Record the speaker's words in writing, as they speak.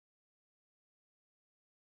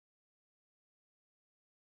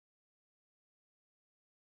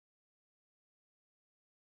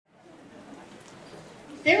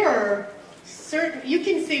there are certain, you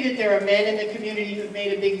can see that there are men in the community who've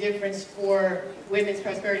made a big difference for Women's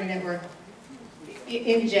Prosperity Network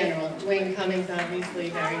in general. Wayne Cummings, obviously,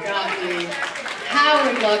 Barry Gottlieb,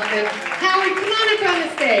 Howard Luckman. Howard, come on up on the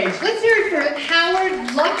stage. Let's hear it for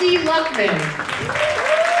Howard Lucky Luckman.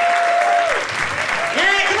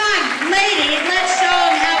 Yeah, come on, ladies, let's show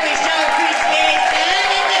them how we show appreciation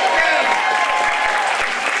in this group.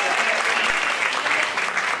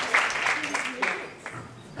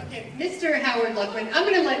 Okay, Mr. Howard Luckman, I'm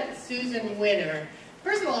going to let Susan Winter.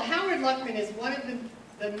 First of all, Howard Luckman is one of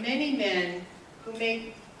the many men who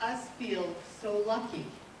make us feel so lucky.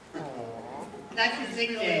 That's his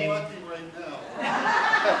nickname. Lucky right now.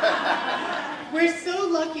 We're so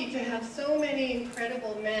lucky to have so many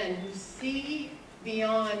incredible men who see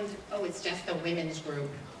beyond, oh, it's just a women's group.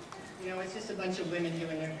 You know, it's just a bunch of women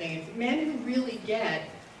doing their thing. It's men who really get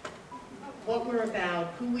what we're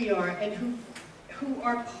about, who we are, and who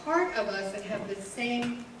are part of us and have the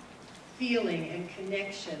same feeling and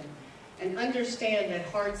connection, and understand that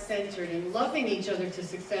heart-centered and loving each other to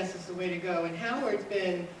success is the way to go. And Howard's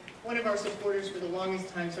been one of our supporters for the longest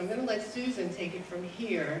time, so I'm going to let Susan take it from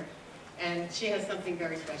here, and she has something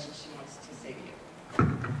very special she wants to say to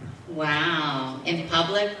you. Wow. In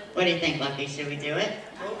public? What do you think, Lucky? Should we do it?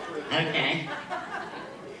 Okay.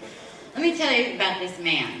 Let me tell you about this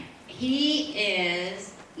man. He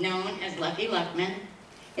is known as Lucky Luckman.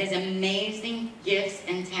 He has amazing gifts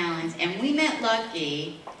and talents, and we met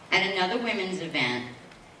Lucky at another women's event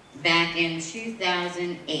back in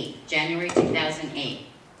 2008, January 2008.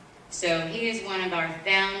 So he is one of our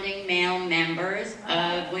founding male members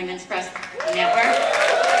of Women's Prosperity Network.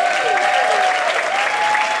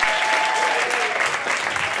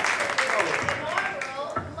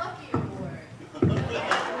 Lucky Award.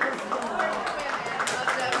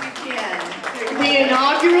 WPN. The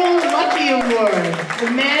inaugural Lucky Award. The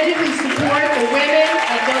men who support the women of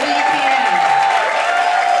WPN.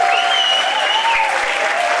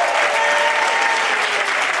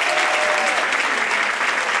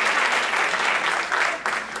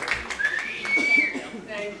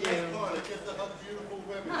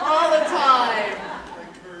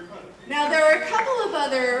 Now, there are a couple of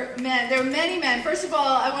other men, there are many men. First of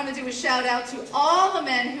all, I want to do a shout out to all the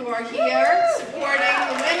men who are here supporting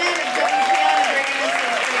the women of WPN and bringing us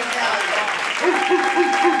this great value.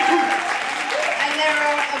 And there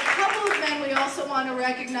are a couple of men we also want to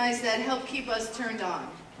recognize that help keep us turned on.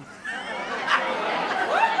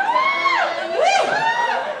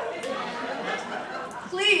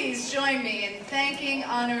 Please join me in thanking,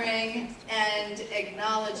 honoring, and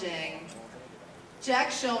acknowledging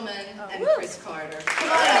Jack Schulman and Kris Carter. Come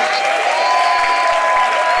on up.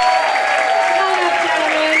 Come on up,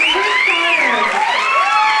 gentlemen. Kris Carter.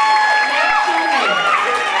 Jack Schulman.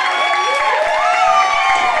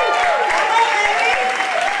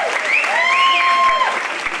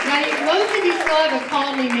 Now, most of you saw the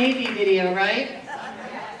Call Me Maybe video, right?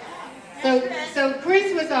 So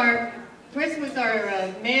Kris was our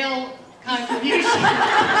male contribution.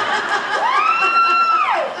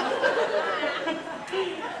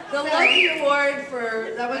 The Lucky Award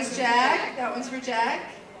for, that one's Jack, that one's for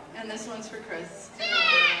Jack, and this one's for Kris.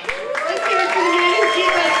 Let's hear it for the men who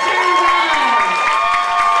keep us turned on.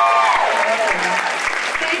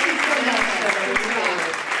 Thank you so much.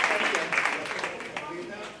 Thank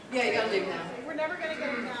you. Yeah, you gotta leave now. We're never going to get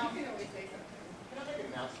it now.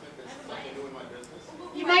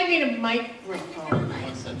 You might need a microphone.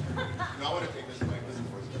 No, I want to take this mic. This is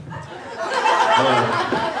Hello.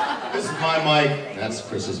 This is my mic. That's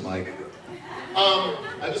Chris's mic.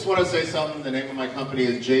 I just want to say something. The name of my company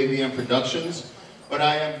is JVM Productions, but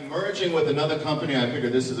I am merging with another company. I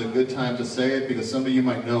figured this is a good time to say it because some of you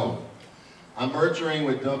might know. I'm merging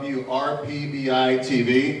with WPN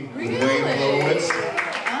TV with Wayne Lowitz.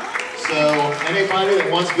 So anybody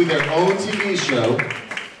that wants to do their own TV show,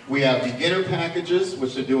 we have beginner packages,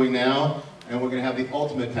 which they're doing now, and we're going to have the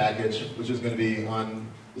ultimate package, which is going to be on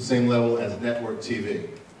the same level as network TV.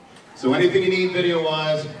 So anything you need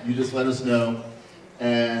video-wise, you just let us know.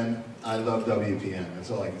 And I love WPN. That's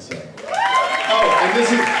all I can say. Oh, and this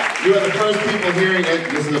is, you are the first people hearing it.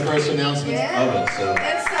 This is the first announcement of it. So.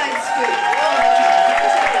 Inside scoop.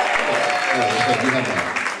 Oh, you have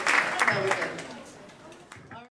that.